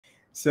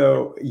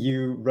So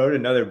you wrote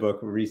another book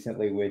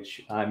recently,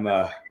 which I'm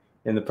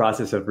in the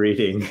process of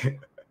reading.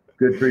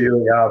 Good for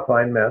you. Yeah,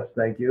 fine mess.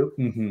 Thank you.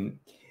 hmm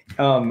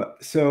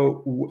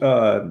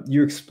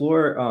you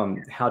explore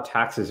how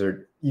taxes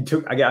are. You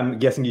took. I'm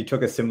guessing you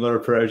took a similar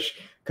approach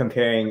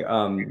comparing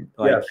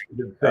Yes, we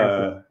did the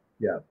same thing.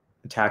 Yeah,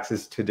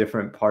 taxes to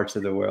different parts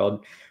of the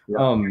world. yeah.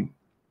 Um,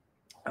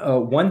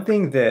 one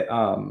thing that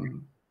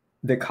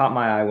caught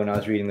my eye when I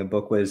was reading the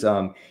book was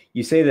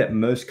you say that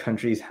most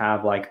countries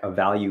have like a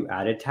value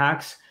added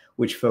tax,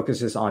 which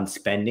focuses on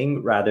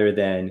spending rather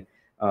than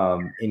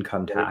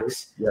income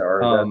tax. Yeah, or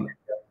that. Um,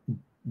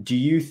 do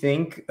you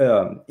think,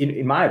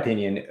 in my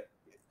opinion,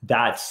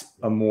 that's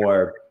a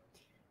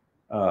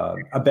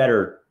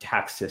better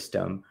tax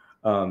system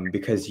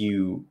because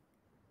you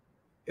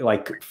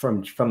like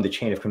from the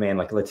chain of command,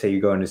 like let's say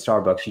you go into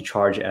Starbucks, you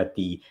charge at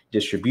the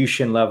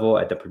distribution level,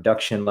 at the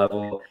production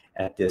level,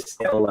 at the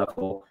sale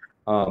level,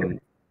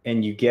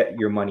 and you get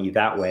your money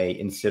that way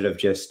instead of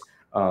just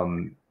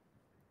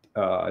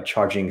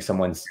charging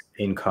someone's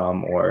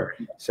income or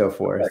so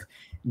forth.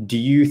 Do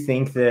you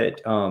think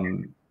that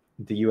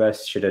the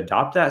US should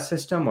adopt that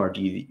system, or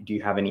do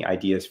you have any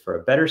ideas for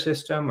a better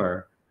system?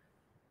 Or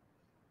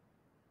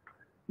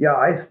Yeah,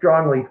 I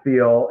strongly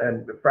feel,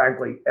 and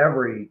frankly,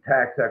 every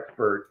tax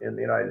expert in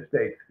the United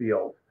States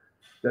feels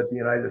that the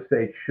United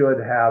States should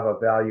have a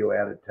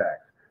value-added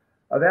tax.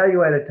 A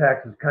value-added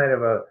tax is kind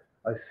of a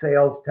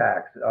sales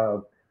tax.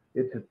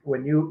 It's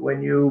when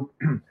you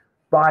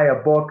buy a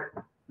book,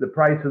 the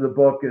price of the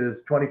book is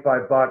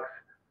 25 bucks,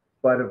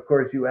 but of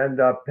course you end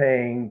up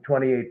paying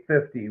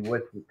 28.50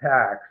 with the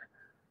tax.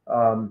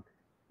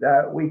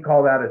 That we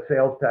call that a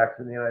sales tax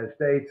in the United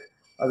States.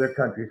 Other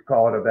countries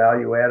call it a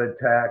value-added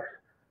tax.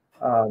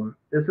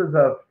 This is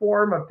a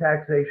form of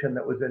taxation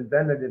that was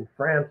invented in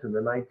France in the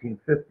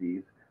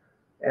 1950s,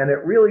 and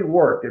it really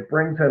worked. It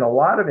brings in a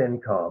lot of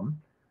income,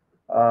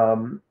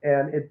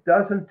 and it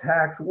doesn't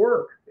tax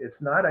work. It's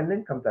not an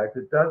income tax.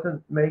 It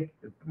doesn't make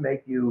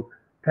you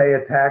pay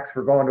a tax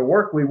for going to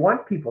work. We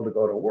want people to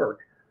go to work.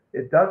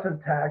 It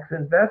doesn't tax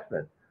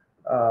investment.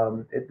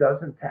 It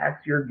doesn't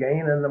tax your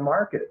gain in the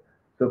market.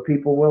 So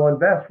people will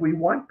invest. We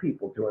want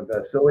people to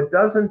invest. So it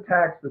doesn't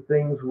tax the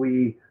things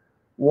we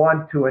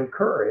want to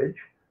encourage.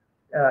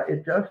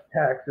 It just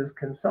taxes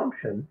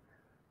consumption.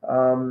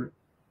 Um,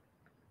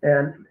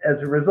 and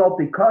as a result,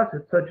 because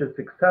it's such a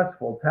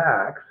successful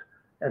tax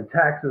and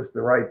taxes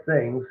the right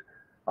things,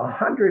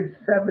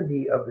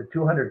 170 of the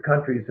 200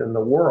 countries in the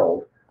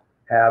world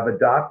have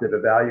adopted a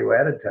value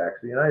added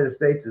tax. The United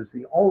States is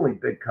the only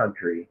big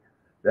country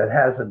that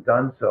hasn't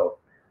done so.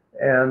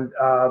 And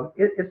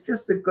it's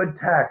just a good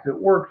tax. It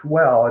works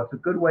well. It's a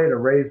good way to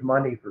raise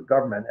money for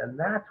government. And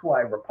that's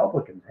why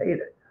Republicans hate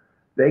it.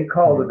 They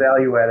call the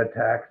value added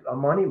tax a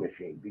money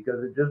machine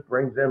because it just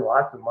brings in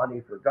lots of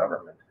money for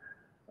government.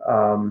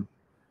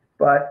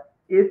 But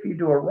if you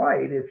do it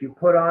right, if you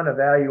put on a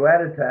value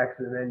added tax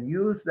and then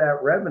use that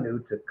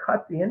revenue to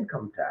cut the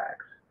income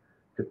tax,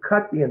 to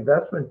cut the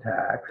investment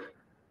tax,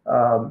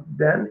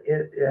 then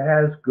it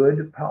has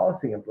good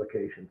policy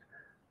implications.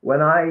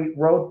 When I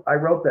wrote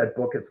that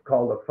book, it's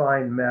called A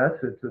Fine Mess.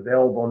 It's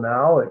available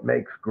now. It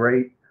makes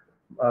great,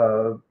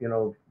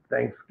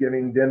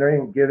 Thanksgiving dinner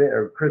and giving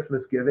or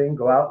Christmas giving.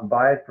 Go out and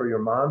buy it for your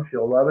mom.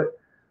 She'll love it.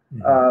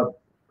 Mm-hmm.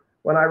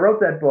 When I wrote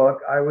that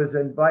book, I was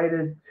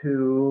invited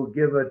to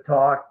give a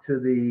talk to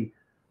the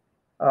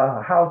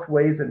House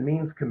Ways and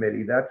Means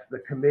Committee. That's the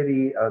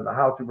committee of the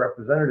House of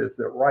Representatives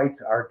that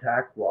writes our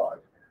tax laws.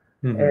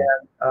 Mm-hmm.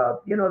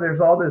 And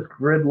there's all this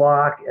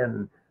gridlock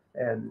and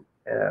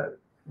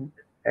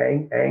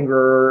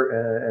anger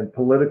and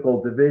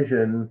political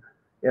division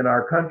in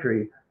our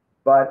country.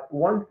 But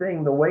one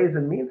thing the Ways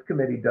and Means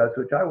Committee does,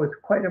 which I was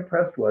quite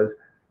impressed was,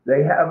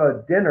 they have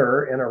a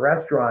dinner in a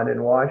restaurant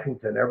in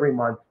Washington every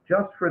month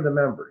just for the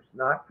members,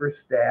 not for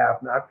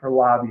staff, not for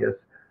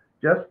lobbyists,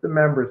 just the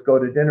members go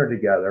to dinner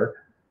together.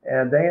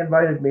 And they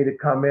invited me to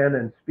come in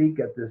and speak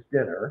at this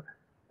dinner.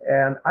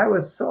 And I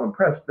was so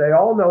impressed. They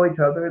all know each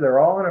other. They're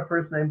all on a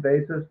first name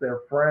basis.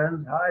 They're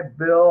friends. Hi,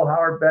 Bill. How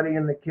are Betty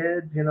and the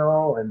kids?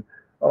 And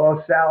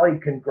oh, Sally,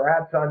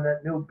 congrats on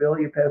that new bill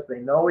you passed. They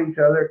know each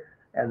other.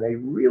 And they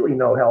really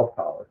know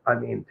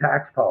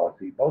tax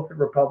policy, both the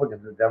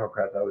Republicans and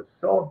Democrats. I was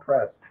so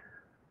impressed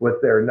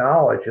with their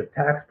knowledge of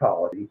tax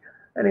policy.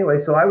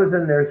 Anyway, so I was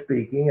in there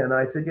speaking, and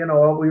I said,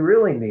 what we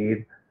really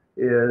need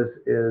is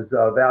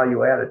a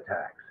value-added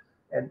tax.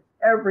 And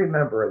every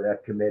member of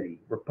that committee,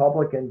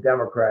 Republican,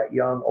 Democrat,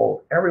 young,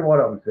 old, every one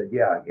of them said,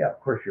 yeah, of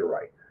course you're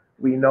right.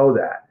 We know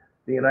that.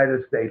 The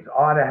United States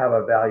ought to have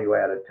a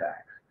value-added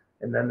tax.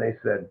 And then they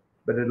said,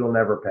 but it'll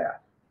never pass.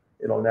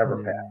 It'll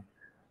never pass.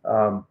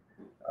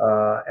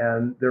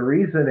 And the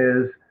reason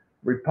is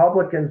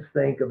Republicans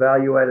think a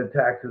value-added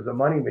tax is a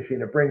money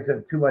machine. It brings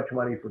in too much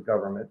money for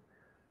government.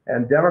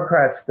 And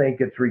Democrats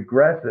think it's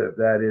regressive.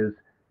 That is,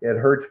 it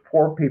hurts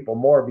poor people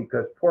more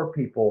because poor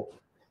people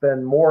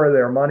spend more of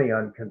their money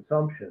on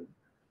consumption.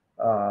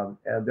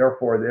 And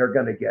therefore, they're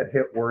going to get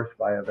hit worse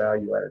by a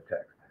value-added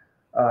tax.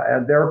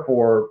 and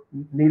therefore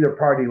neither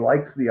party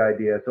likes the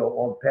idea, so it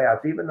won't pass,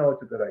 even though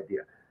it's a good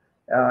idea.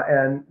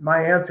 And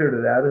my answer to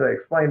that, as I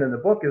explained in the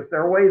book, is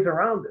there are ways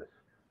around this.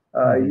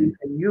 You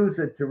can use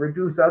it to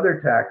reduce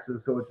other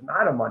taxes, so it's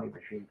not a money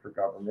machine for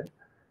government.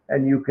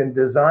 And you can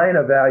design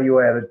a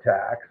value-added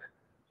tax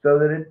so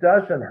that it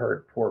doesn't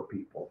hurt poor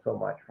people so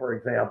much. For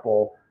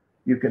example,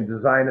 you can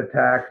design a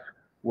tax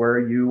where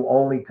you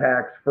only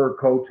tax fur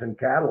coats and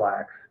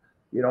Cadillacs.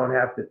 You don't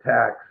have to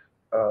tax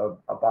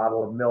a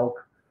bottle of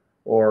milk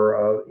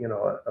or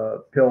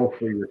pills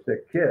for your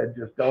sick kid.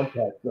 Just don't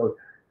tax those.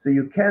 So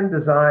you can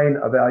design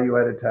a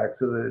value-added tax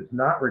so that it's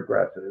not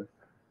regressive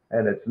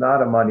and it's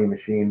not a money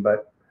machine,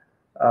 but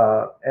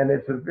and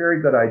it's a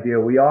very good idea.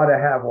 We ought to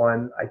have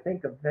one. I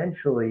think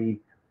eventually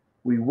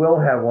we will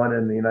have one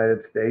in the United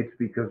States,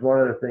 because one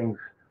of the things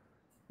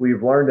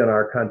we've learned in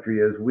our country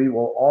is we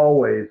will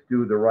always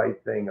do the right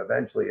thing.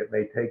 Eventually, it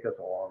may take us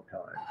a long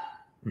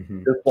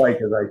time. Just like,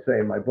 as I say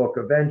in my book,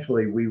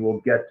 eventually we will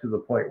get to the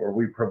point where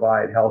we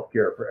provide health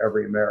care for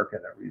every American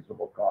at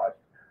reasonable cost.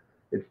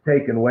 It's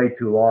taken way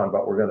too long,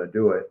 but we're going to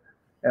do it.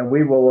 And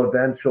we will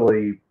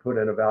eventually put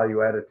in a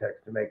value-added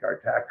tax to make our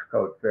tax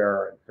code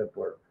fairer and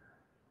simpler.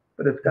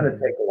 But it's going to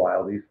take a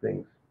while. These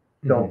things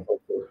don't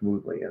go so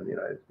smoothly in the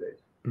United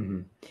States.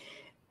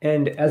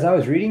 And as I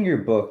was reading your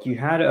book, you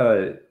had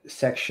a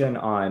section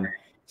on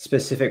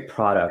specific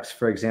products,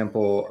 for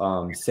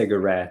example,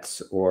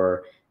 cigarettes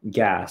or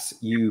gas.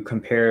 You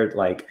compared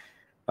like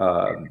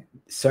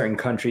certain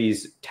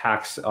countries'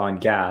 tax on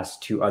gas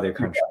to other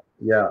countries.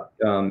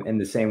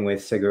 And the same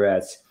with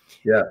cigarettes.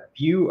 Have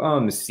you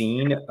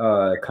seen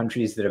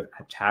countries that have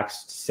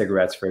taxed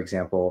cigarettes, for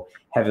example,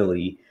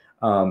 heavily?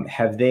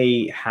 Have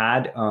they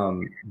had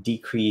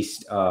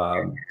decreased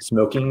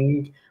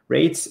smoking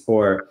rates,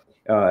 or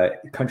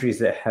countries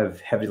that have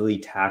heavily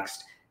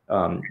taxed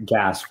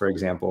gas, for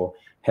example,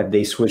 have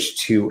they switched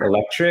to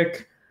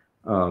electric?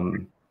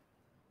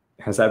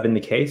 Has that been the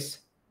case?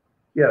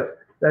 Yes,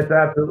 that's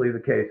absolutely the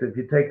case. If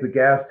you take the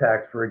gas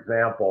tax, for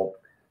example,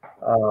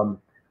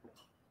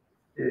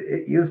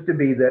 it used to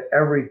be that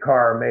every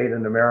car made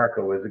in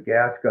America was a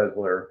gas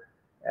guzzler.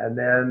 And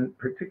then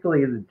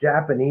particularly the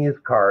Japanese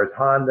cars,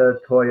 Honda,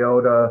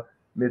 Toyota,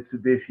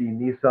 Mitsubishi,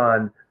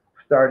 Nissan,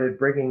 started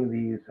bringing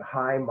these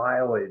high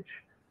mileage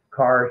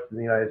cars to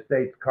the United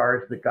States,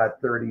 cars that got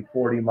 30,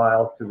 40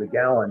 miles to the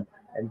gallon.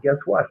 And guess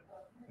what?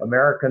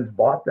 Americans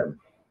bought them.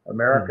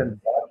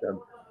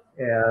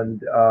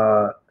 And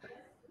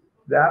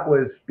that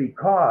was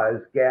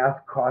because gas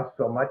cost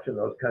so much in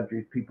those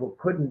countries, people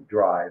couldn't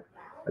drive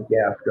a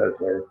gas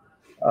guzzler.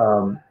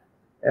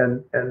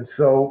 And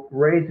so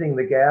raising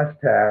the gas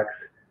tax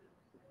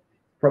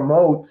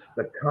promotes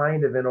the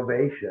kind of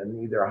innovation,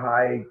 either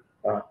high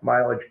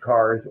mileage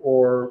cars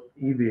or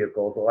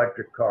e-vehicles,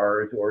 electric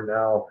cars, or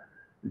now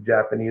the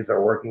Japanese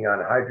are working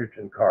on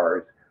hydrogen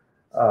cars.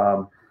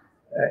 A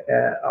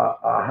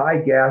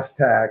high gas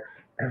tax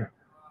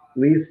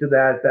leads to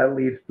that. That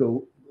leads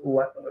to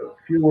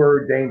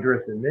fewer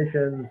dangerous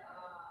emissions.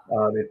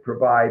 It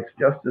provides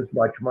just as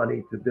much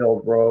money to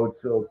build roads.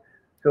 So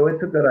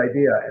it's a good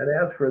idea. And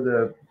as for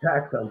the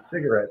tax on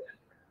cigarettes,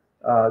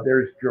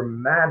 there's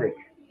dramatic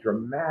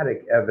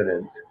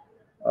evidence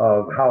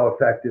of how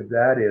effective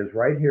that is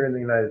right here in the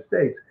United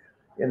States.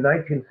 In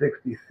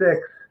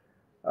 1966,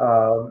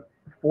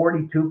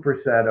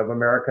 42% of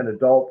American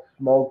adults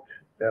smoked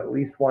at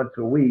least once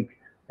a week,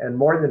 and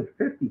more than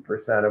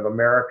 50% of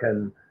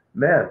American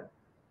men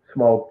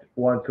smoked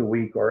once a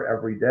week or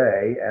every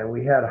day, and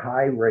we had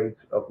high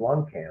rates of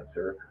lung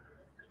cancer.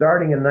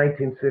 Starting in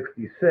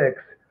 1966,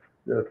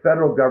 the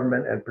federal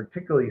government, and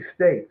particularly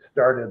states,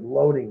 started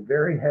loading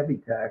very heavy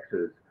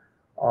taxes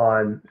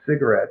on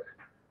cigarettes.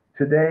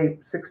 Today,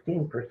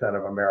 16%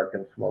 of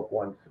Americans smoke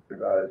one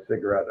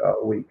cigarette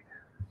a week.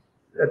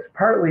 That's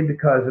partly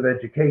because of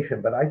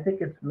education, but I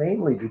think it's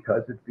mainly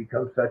because it's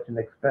become such an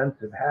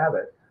expensive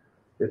habit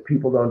that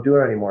people don't do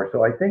it anymore.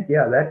 So I think,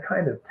 yeah, that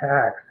kind of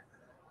tax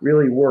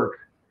really works.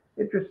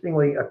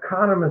 Interestingly,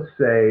 economists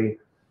say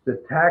the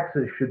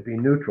taxes should be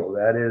neutral.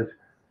 That is,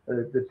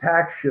 the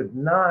tax should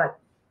not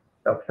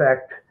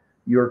affect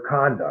your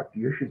conduct.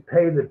 You should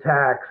pay the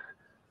tax,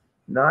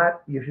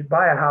 you should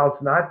buy a house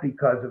not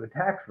because of a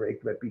tax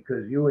rate, but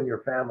because you and your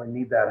family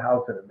need that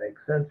house and it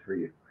makes sense for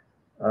you.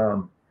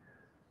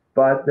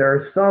 But there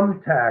are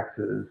some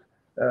taxes,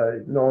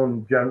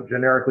 known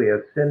generically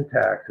as sin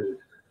taxes,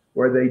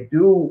 where they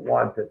do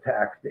want the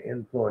tax to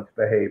influence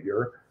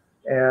behavior,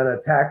 and a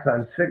tax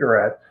on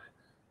cigarettes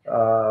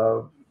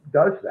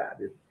does that.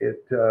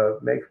 It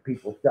makes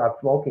people stop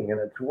smoking, and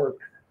it's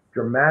worked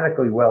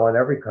dramatically well in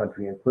every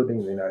country,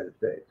 including the United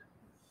States.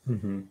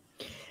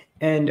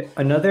 And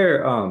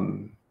another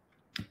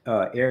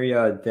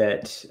area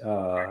that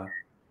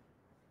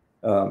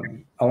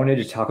I wanted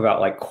to talk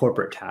about, like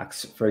corporate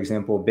tax, for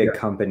example, big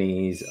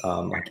companies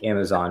like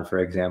Amazon, for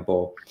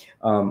example.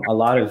 A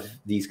lot of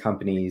these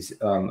companies,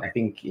 I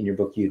think in your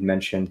book you'd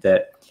mentioned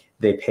that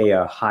they pay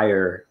a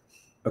higher,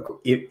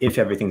 if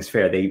everything's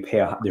fair,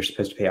 they're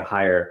supposed to pay a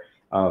higher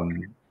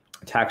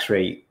tax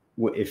rate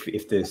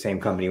if the same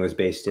company was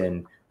based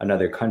in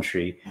another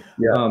country.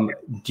 Yeah.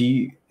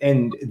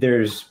 And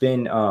there's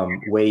been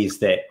ways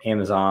that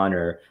Amazon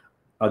or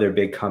other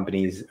big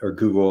companies or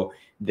Google,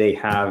 they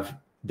have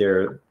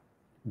their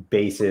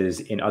bases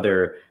in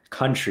other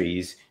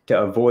countries to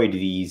avoid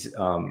these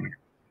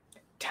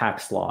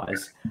tax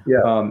laws.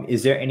 Yeah.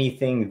 Is there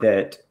anything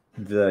that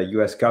the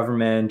US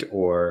government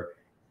or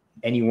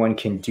anyone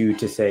can do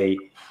to say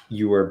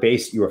you were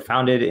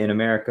founded in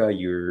America,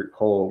 your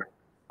whole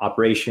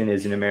operation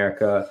is in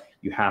America,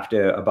 you have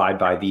to abide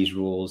by these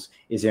rules?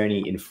 Is there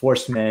any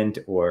enforcement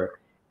or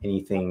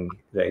anything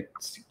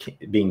that's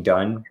being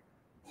done?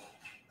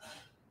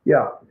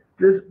 Yeah.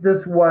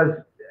 This was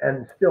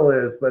and still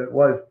is, but it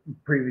was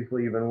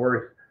previously even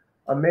worse,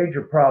 a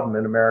major problem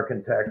in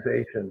American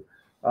taxation.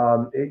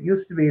 It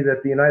used to be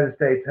that the United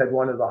States had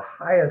one of the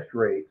highest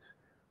rates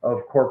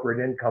of corporate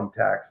income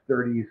tax,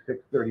 36,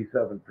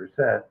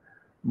 37%,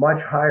 much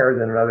higher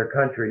than in other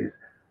countries.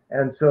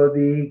 And so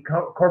the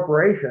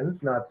corporations,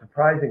 not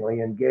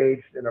surprisingly,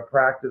 engaged in a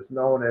practice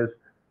known as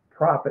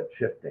profit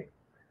shifting.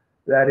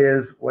 That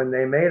is, when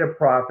they made a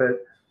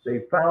profit, they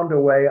found a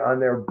way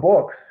on their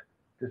books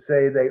to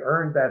say they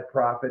earned that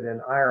profit in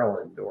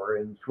Ireland or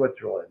in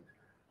Switzerland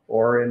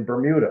or in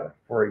Bermuda,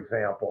 for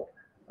example.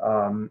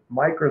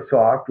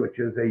 Microsoft, which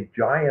is a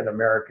giant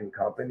American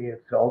company,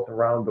 it sells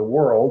around the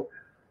world.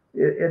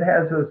 It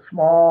has a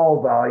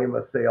small volume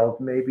of sales,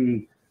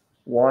 maybe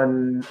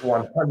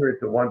 1/100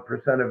 to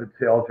 1% of its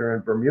sales are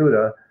in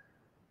Bermuda.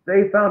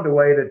 They found a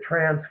way to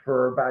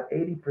transfer about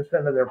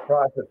 80% of their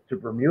profits to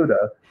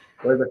Bermuda,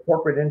 where the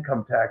corporate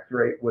income tax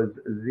rate was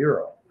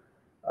zero.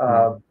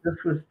 This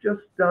was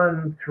just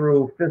done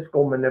through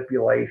fiscal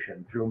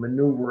manipulation, through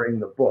maneuvering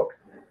the books.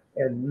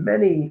 And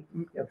many,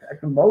 in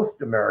fact,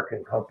 most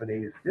American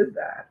companies did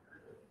that.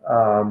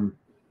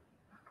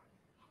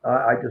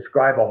 I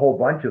describe a whole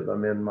bunch of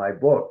them in my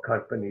book,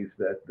 companies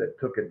that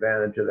took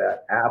advantage of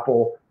that.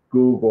 Apple,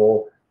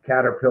 Google,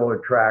 Caterpillar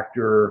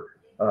Tractor,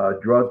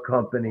 drug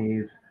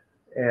companies,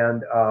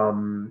 and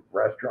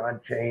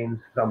restaurant chains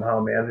somehow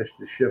managed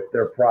to shift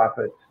their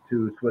profits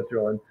to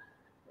Switzerland.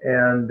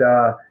 And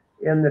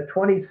in the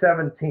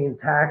 2017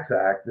 Tax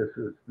Act, this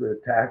is the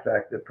Tax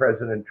Act that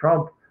President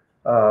Trump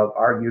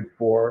argued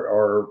for,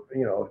 or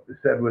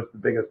said was the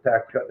biggest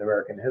tax cut in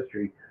American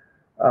history.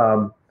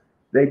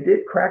 They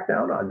did crack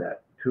down on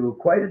that to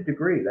quite a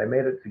degree. They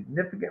made it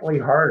significantly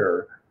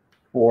harder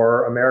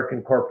for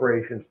American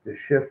corporations to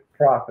shift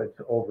profits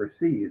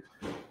overseas.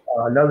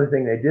 Another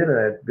thing they did in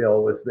that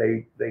bill was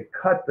they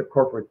cut the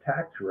corporate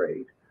tax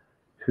rate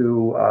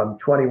to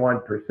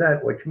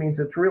 21%, which means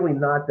it's really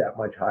not that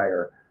much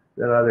higher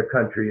than other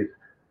countries.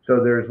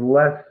 So there's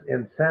less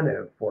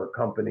incentive for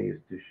companies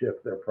to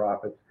shift their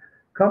profits.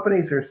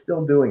 Companies are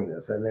still doing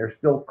this, and they're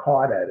still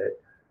caught at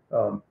it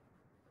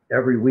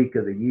every week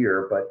of the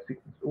year. But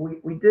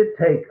we did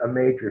take a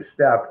major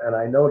step, and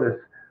I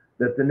noticed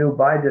that the new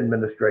Biden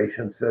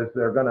administration says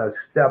they're going to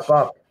step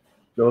up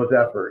those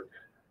efforts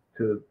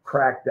to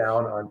crack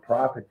down on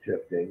profit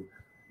shifting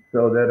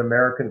so that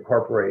American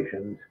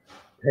corporations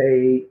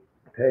pay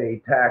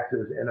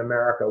taxes in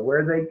America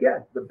where they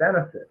get the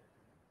benefit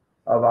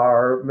of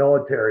our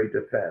military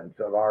defense,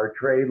 of our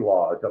trade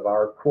laws, of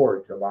our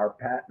courts, of our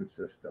patent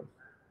system.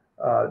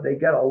 They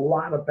get a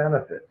lot of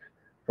benefits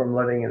from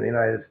living in the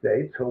United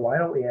States. So why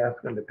don't we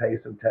ask them to pay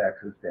some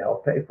taxes to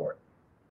help pay for it?